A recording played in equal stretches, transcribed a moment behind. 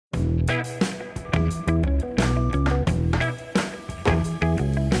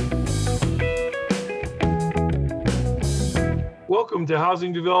Welcome to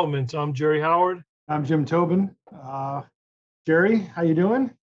Housing Development. I'm Jerry Howard. I'm Jim Tobin. Jerry, how you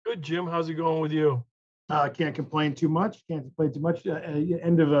doing? Good, Jim. How's it going with you? Can't complain too much.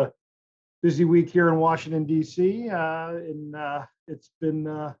 End of a busy week here in Washington, D.C. It's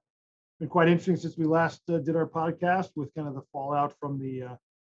been quite interesting since we last did our podcast with kind of the fallout from the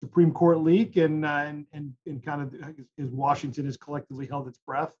Supreme Court leak and kind of as Washington has collectively held its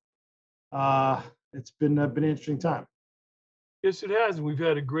breath. It's been an interesting time. Yes, it has. And we've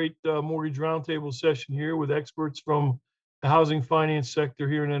had a great mortgage roundtable session here with experts from the housing finance sector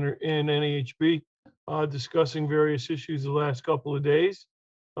here in NAHB, discussing various issues the last couple of days.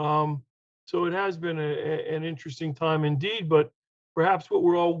 So it has been an interesting time indeed, but perhaps what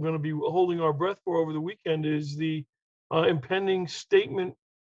we're all going to be holding our breath for over the weekend is the impending statement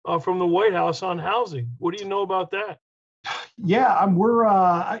from the White House on housing. What do you know about that? Yeah, I'm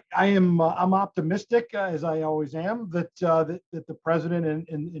optimistic, as I always am, that the president and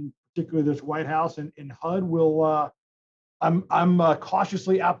in particular this White House and HUD will. I'm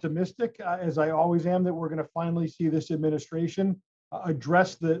cautiously optimistic, as I always am, that we're going to finally see this administration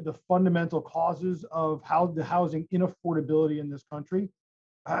address the fundamental causes of how the housing inaffordability in this country,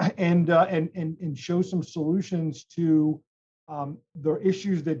 and show some solutions to the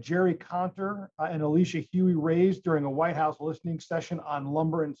issues that Jerry Conter and Alicia Huey raised during a White House listening session on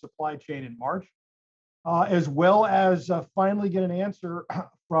lumber and supply chain in March, as well as finally get an answer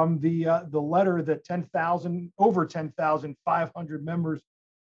from the letter that over 10,500 members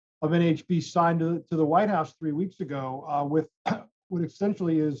of NHB signed to the White House 3 weeks ago, with what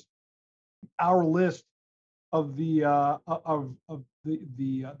essentially is our list of the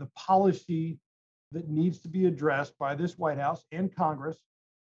policy that needs to be addressed by this White House and Congress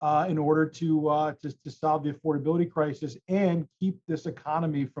in order to solve the affordability crisis and keep this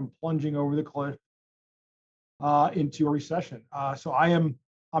economy from plunging over the cliff into a recession. So I'm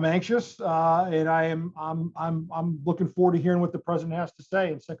anxious, and I'm looking forward to hearing what the president has to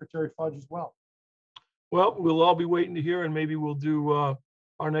say, and Secretary Fudge as well. Well, we'll all be waiting to hear, and maybe we'll do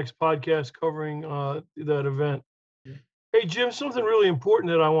our next podcast covering that event. Hey, Jim, something really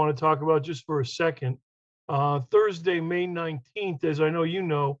important that I want to talk about just for a second. Thursday, May 19th, as I know you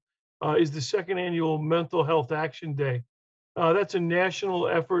know, is the second annual Mental Health Action Day. That's a national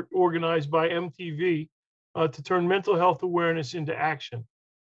effort organized by MTV to turn mental health awareness into action.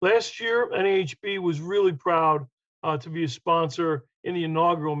 Last year, NAHB was really proud to be a sponsor in the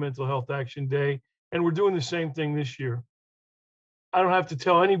inaugural Mental Health Action Day, and we're doing the same thing this year. I don't have to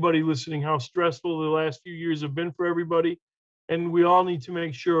tell anybody listening how stressful the last few years have been for everybody. And we all need to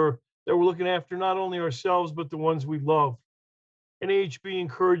make sure that we're looking after not only ourselves, but the ones we love. NAHB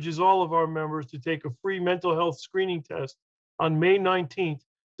encourages all of our members to take a free mental health screening test on May 19th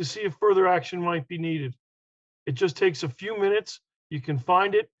to see if further action might be needed. It just takes a few minutes. You can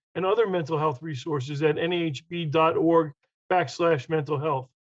find it and other mental health resources at nhb.org/mental health.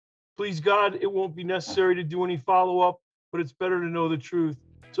 Please God, it won't be necessary to do any follow-up, but it's better to know the truth.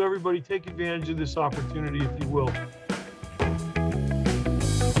 So everybody take advantage of this opportunity, if you will.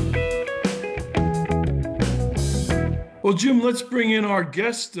 Well, Jim, let's bring in our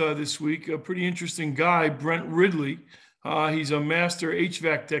guest this week, a pretty interesting guy, Brent Ridley. He's a master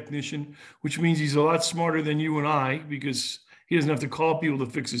HVAC technician, which means he's a lot smarter than you and I because he doesn't have to call people to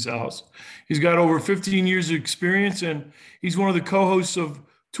fix his house. He's got over 15 years of experience, and he's one of the co-hosts of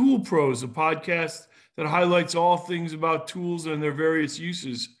Tool Pros, a podcast that highlights all things about tools and their various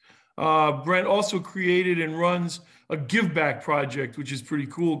uses. Brent also created and runs a give back project, which is pretty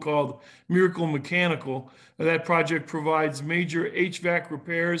cool, called Miracle Mechanical. That project provides major HVAC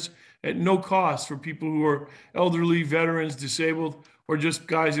repairs at no cost for people who are elderly, veterans, disabled, or just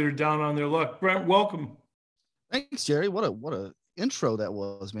guys that are down on their luck. Brent, welcome. Thanks, Jerry. What a intro that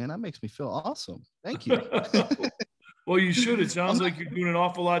was, man. That makes me feel awesome. Thank you. Well, you should. It sounds like you're doing an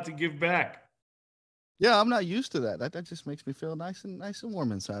awful lot to give back. Yeah, I'm not used to that. That just makes me feel nice and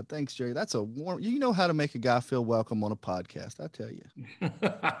warm inside. Thanks, Jerry. That's a warm. You know how to make a guy feel welcome on a podcast. I tell you.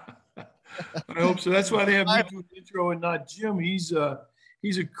 I hope so. That's why they have me do the intro and not Jim. He's a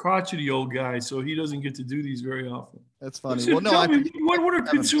crotchety old guy, so he doesn't get to do these very often. That's funny. So tell me, what are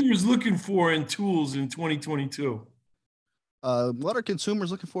consumers looking for in tools in 2022? What are consumers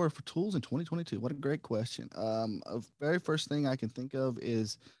looking for tools in 2022? What a great question. Very first thing I can think of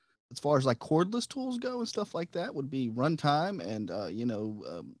is, as far as like cordless tools go and stuff like that, would be runtime and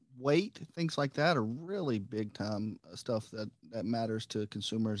weight. Things like that are really big time stuff that matters to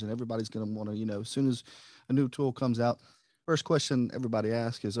consumers, and everybody's going to want to, as soon as a new tool comes out, first question everybody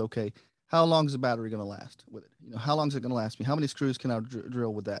asks is, okay, how long is the battery going to last with it? How long is it going to last me? How many screws can I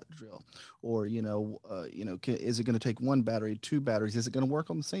drill with that drill? Or, is it going to take one battery, two batteries? Is it going to work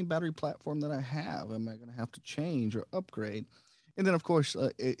on the same battery platform that I have? Am I going to have to change or upgrade? And then, of course,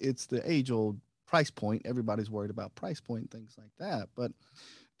 it's the age old price point. Everybody's worried about price point and things like that. But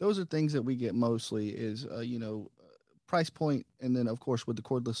those are things that we get mostly is, price point. And then, of course, with the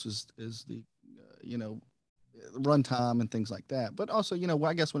cordless is the, runtime and things like that. But also,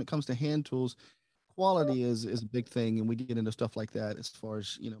 I guess when it comes to hand tools, quality is a big thing, and we get into stuff like that as far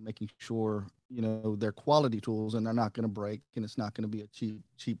as making sure they're quality tools and they're not going to break, and it's not going to be a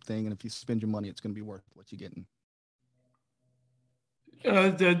cheap thing. And if you spend your money, it's going to be worth what you're getting.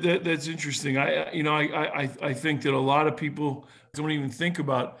 That's interesting. I think that a lot of people don't even think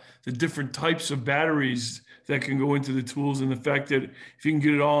about the different types of batteries that can go into the tools, and the fact that if you can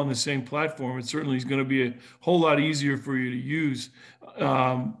get it all on the same platform, it certainly is going to be a whole lot easier for you to use.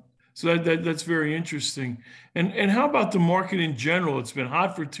 So that's very interesting. And how about the market in general? It's been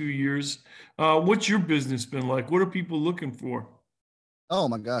hot for 2 years. What's your business been like? What are people looking for? Oh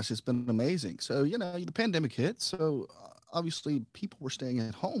my gosh, it's been amazing. So, the pandemic hit. So, obviously, people were staying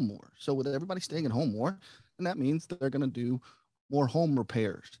at home more. So, with everybody staying at home more, and that means that they're going to do more home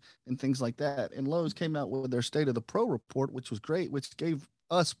repairs and things like that. And Lowe's came out with their State of the Pro report, which was great, which gave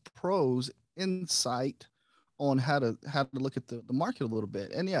us pros insight on how to look at the market a little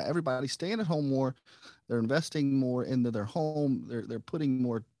bit. And yeah, everybody's staying at home more. They're investing more into their home. They're putting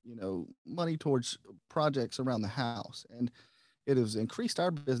more, money towards projects around the house. And it has increased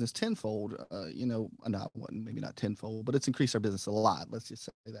our business tenfold. Not one, maybe not tenfold, but it's increased our business a lot. Let's just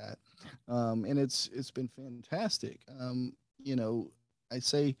say that, and it's been fantastic. I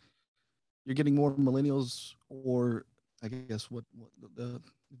say you're getting more millennials, or I guess what the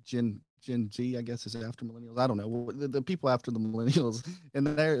Gen Z, I guess, is after millennials. I don't know the people after the millennials, and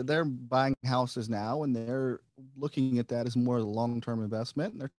they're buying houses now, and they're looking at that as more of a long term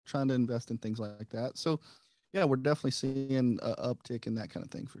investment, and they're trying to invest in things like that. So yeah, we're definitely seeing an uptick in that kind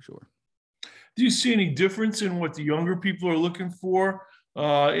of thing for sure. Do you see any difference in what the younger people are looking for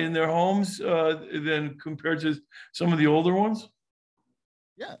in their homes than compared to some of the older ones?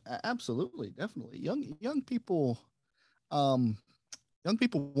 Yeah, absolutely, definitely. Um, young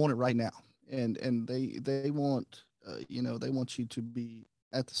people want it right now, and they want they want you to be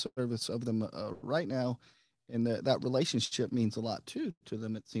at the service of them right now, and that relationship means a lot too to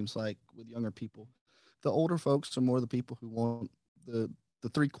them. It seems like with younger people, the older folks are more the people who want the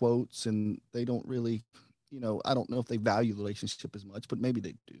three quotes, and they don't really, I don't know if they value the relationship as much, but maybe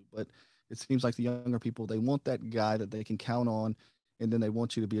they do. But it seems like the younger people, they want that guy that they can count on, and then they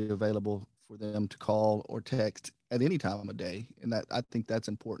want you to be available for them to call or text at any time of day. And that, I think that's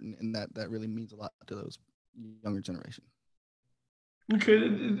important, and that really means a lot to those younger generation. Okay,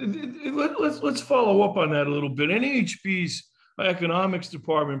 let's follow up on that a little bit. NAHB's economics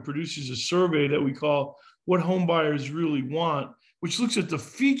department produces a survey that we call "What Home Buyers Really Want," which looks at the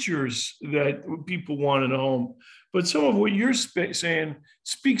features that people want in a home. But some of what you're saying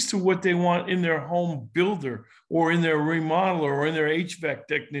speaks to what they want in their home builder, or in their remodeler, or in their HVAC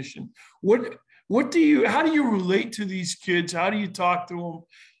technician. How do you relate to these kids? How do you talk to them?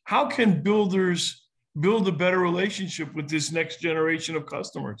 How can builders build a better relationship with this next generation of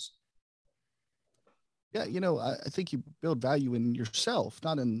customers? Yeah, I think you build value in yourself,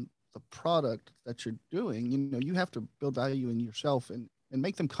 not in the product that you're doing. You have to build value in yourself, and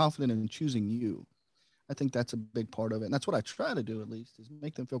make them confident in choosing you. I think that's a big part of it. And that's what I try to do, at least, is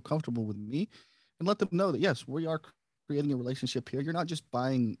make them feel comfortable with me, and let them know that, yes, we are creating a relationship here. You're not just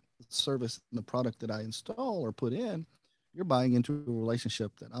buying the service and the product that I install or put in. You're buying into a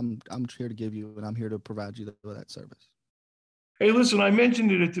relationship that I'm here to give you, and I'm here to provide you that service. Hey, listen, I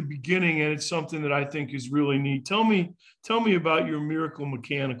mentioned it at the beginning, and it's something that I think is really neat. Tell me about your Miracle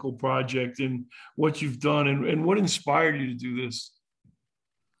Mechanical project and what you've done, and what inspired you to do this.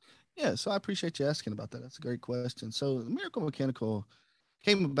 Yeah, so I appreciate you asking about that. That's a great question. So the Miracle Mechanical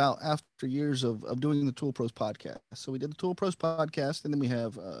came about after years of doing the Tool Pros podcast. So we did the Tool Pros podcast, and then we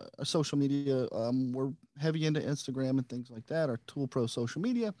have a social media. We're heavy into Instagram and things like that, our Tool Pro social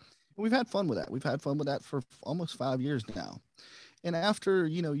media. And we've had fun with that. We've had fun with that for almost 5 years now. And after,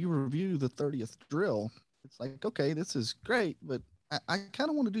 you review the 30th drill, it's like, okay, this is great, but I kind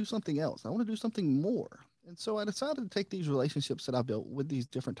of want to do something else. I want to do something more. And so I decided to take these relationships that I built with these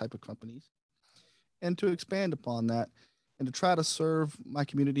different type of companies, and to expand upon that, and to try to serve my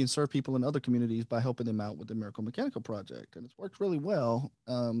community and serve people in other communities by helping them out with the Miracle Mechanical Project. And it's worked really well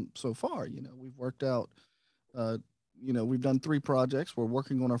so far. We've worked out, uh, we've done 3 projects. We're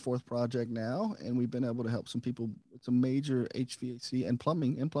working on our 4th project now, and we've been able to help some people with some major HVAC and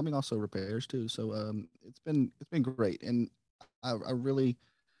plumbing also repairs too. So it's been great, and I really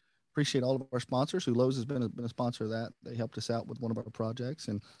appreciate all of our sponsors. Who Lowe's has been a sponsor of that. They helped us out with one of our projects,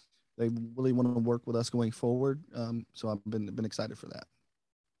 and they really want to work with us going forward. So I've been excited for that.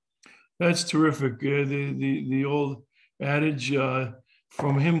 That's terrific. The old adage,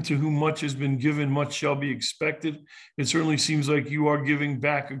 from him to whom much has been given, much shall be expected. It certainly seems like you are giving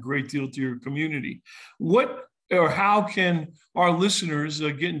back a great deal to your community. What or how can our listeners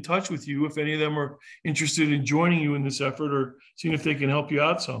get in touch with you if any of them are interested in joining you in this effort or seeing if they can help you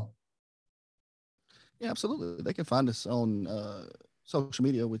out some? Yeah, absolutely. They can find us on social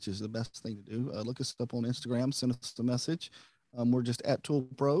media, which is the best thing to do. Look us up on Instagram, send us a message. We're just at Tool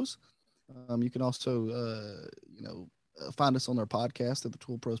Pros. You can also, find us on our podcast at the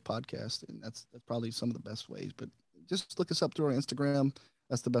Tool Pros podcast, and that's probably some of the best ways. But just look us up through our Instagram.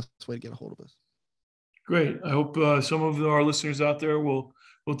 That's the best way to get a hold of us. Great. I hope some of our listeners out there will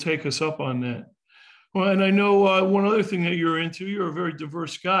take us up on that. Well, and I know one other thing that you're into. You're a very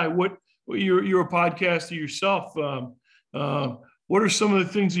diverse guy. You're a podcaster yourself. What are some of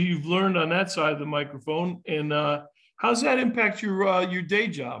the things that you've learned on that side of the microphone, and how's that impact your day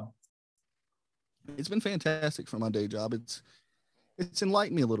job? It's been fantastic for my day job. It's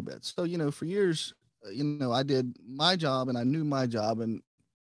enlightened me a little bit. So, for years, I did my job and I knew my job, and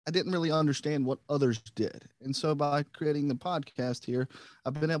I didn't really understand what others did. And so by creating the podcast here,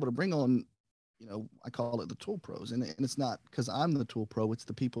 I've been able to bring on, I call it the Tool Pros. And it's not because I'm the Tool Pro, it's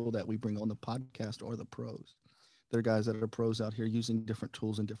the people that we bring on the podcast are the pros. They're guys that are pros out here using different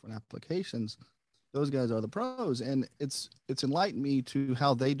tools and different applications. Those guys are the pros. And it's enlightened me to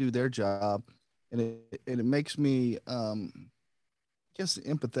how they do their job. And it makes me, I guess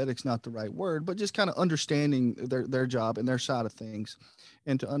empathetic's not the right word, but just kind of understanding their job and their side of things.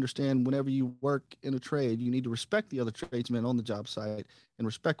 And to understand whenever you work in a trade, you need to respect the other tradesmen on the job site and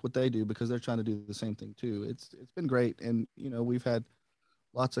respect what they do because they're trying to do the same thing too. It's been great. And, we've had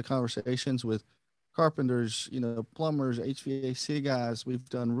lots of conversations with carpenters, plumbers, HVAC guys. We've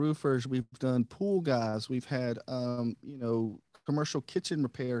done roofers. We've done pool guys. We've had, commercial kitchen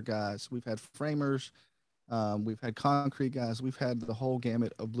repair guys. We've had framers. We've had concrete guys. We've had the whole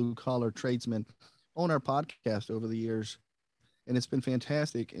gamut of blue collar tradesmen on our podcast over the years. And it's been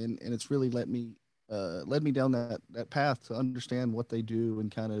fantastic. And it's really led me down that path to understand what they do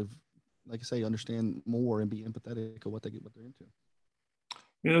and kind of, like I say, understand more and be empathetic of what they're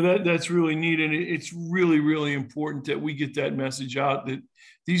into. That's really neat. And it's really, really important that we get that message out that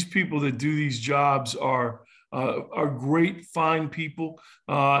these people that do these jobs are great, fine people,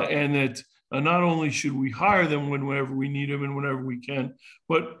 and that not only should we hire them whenever we need them and whenever we can,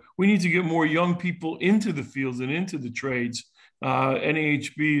 but we need to get more young people into the fields and into the trades.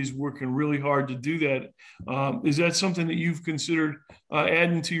 NAHB is working really hard to do that. Is that something that you've considered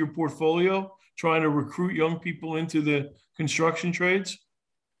adding to your portfolio, trying to recruit young people into the construction trades?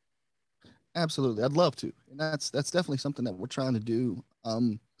 Absolutely. I'd love to. And that's definitely something that we're trying to do.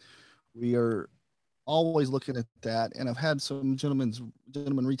 We are always looking at that. And I've had some gentlemen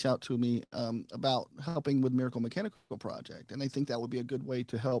reach out to me about helping with Miracle Mechanical Project. And I think that would be a good way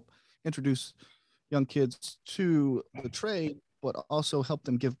to help introduce young kids to the trade, but also help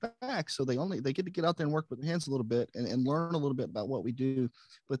them give back. So they get to get out there and work with their hands a little bit and learn a little bit about what we do,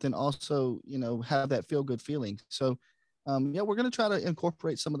 but then also, have that feel good feeling. So we're going to try to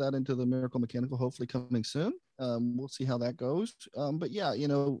incorporate some of that into the Miracle Mechanical, hopefully coming soon. We'll see how that goes. But yeah,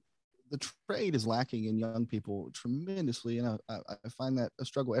 the trade is lacking in young people tremendously. And I find that a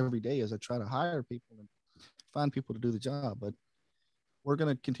struggle every day as I try to hire people and find people to do the job. But we're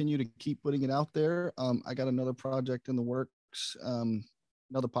going to continue to keep putting it out there. I got another project in the works,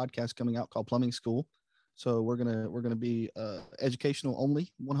 another podcast coming out called Plumbing School. So we're gonna be educational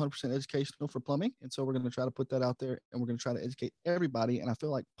only, 100% educational for plumbing, and so we're gonna try to put that out there, and we're gonna try to educate everybody. And I feel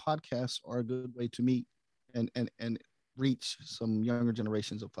like podcasts are a good way to meet and reach some younger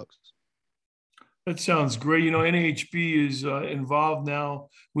generations of folks. That sounds great. NAHB is involved now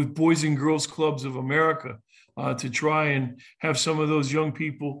with Boys and Girls Clubs of America to try and have some of those young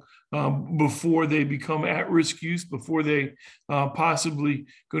people before they become at-risk youth, before they possibly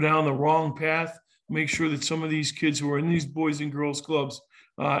go down the wrong path. Make sure that some of these kids who are in these Boys and Girls Clubs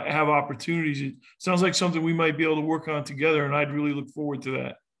have opportunities. It sounds like something we might be able to work on together, and I'd really look forward to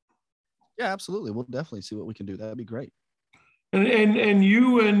that. Yeah, absolutely. We'll definitely see what we can do. That'd be great. And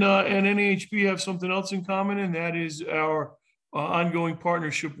you and NAHB have something else in common, and that is our ongoing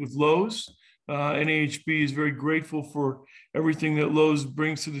partnership with Lowe's. NAHB is very grateful for everything that Lowe's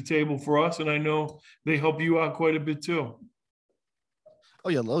brings to the table for us, and I know they help you out quite a bit too. Oh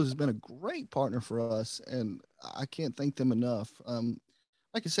yeah, Lowe's has been a great partner for us, and I can't thank them enough.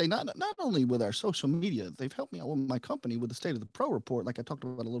 Like I say, not only with our social media, they've helped me out with my company with the State of the Pro report, like I talked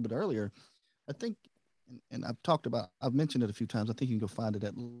about a little bit earlier. I think, and I've mentioned it a few times. I think you can go find it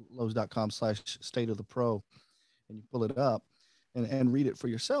at lowes.com/state of the pro, and you pull it up and read it for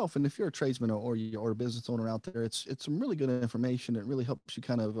yourself. And if you're a tradesman or a business owner out there, it's some really good information. It really helps you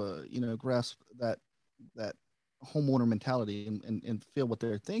kind of grasp that homeowner mentality and feel what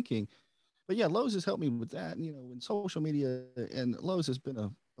they're thinking. But yeah, Lowe's has helped me with that. And, in social media, and Lowe's has been a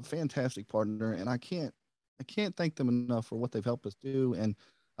fantastic partner, and I can't thank them enough for what they've helped us do. And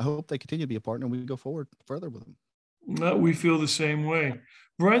I hope they continue to be a partner and we go forward further with them. We feel the same way.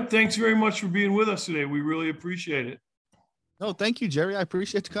 Brent, thanks very much for being with us today. We really appreciate it. No, thank you, Jerry. I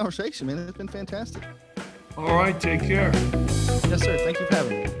appreciate the conversation, man. It's been fantastic. All right, take care. Yes, sir. Thank you for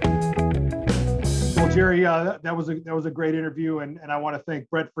having me. Well, Jerry, that was a great interview, and I want to thank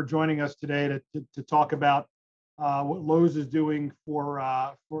Brett for joining us today to talk about what Lowe's is doing for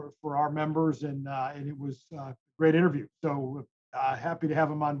our members, and it was a great interview. So happy to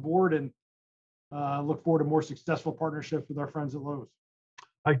have him on board, and look forward to more successful partnerships with our friends at Lowe's.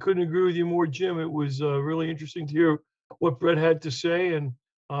 I couldn't agree with you more, Jim. It was really interesting to hear what Brett had to say, and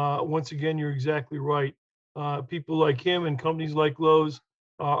once again, you're exactly right. People like him and companies like Lowe's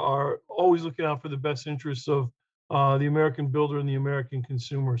are always looking out for the best interests of the American builder and the American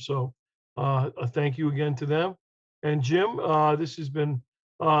consumer. So a thank you again to them. And Jim, this has been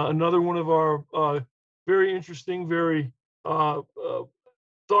another one of our very interesting, very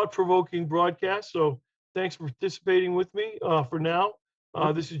thought-provoking broadcasts. So thanks for participating with me for now.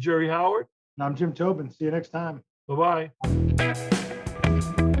 This is Jerry Howard. And I'm Jim Tobin. See you next time. Bye-bye.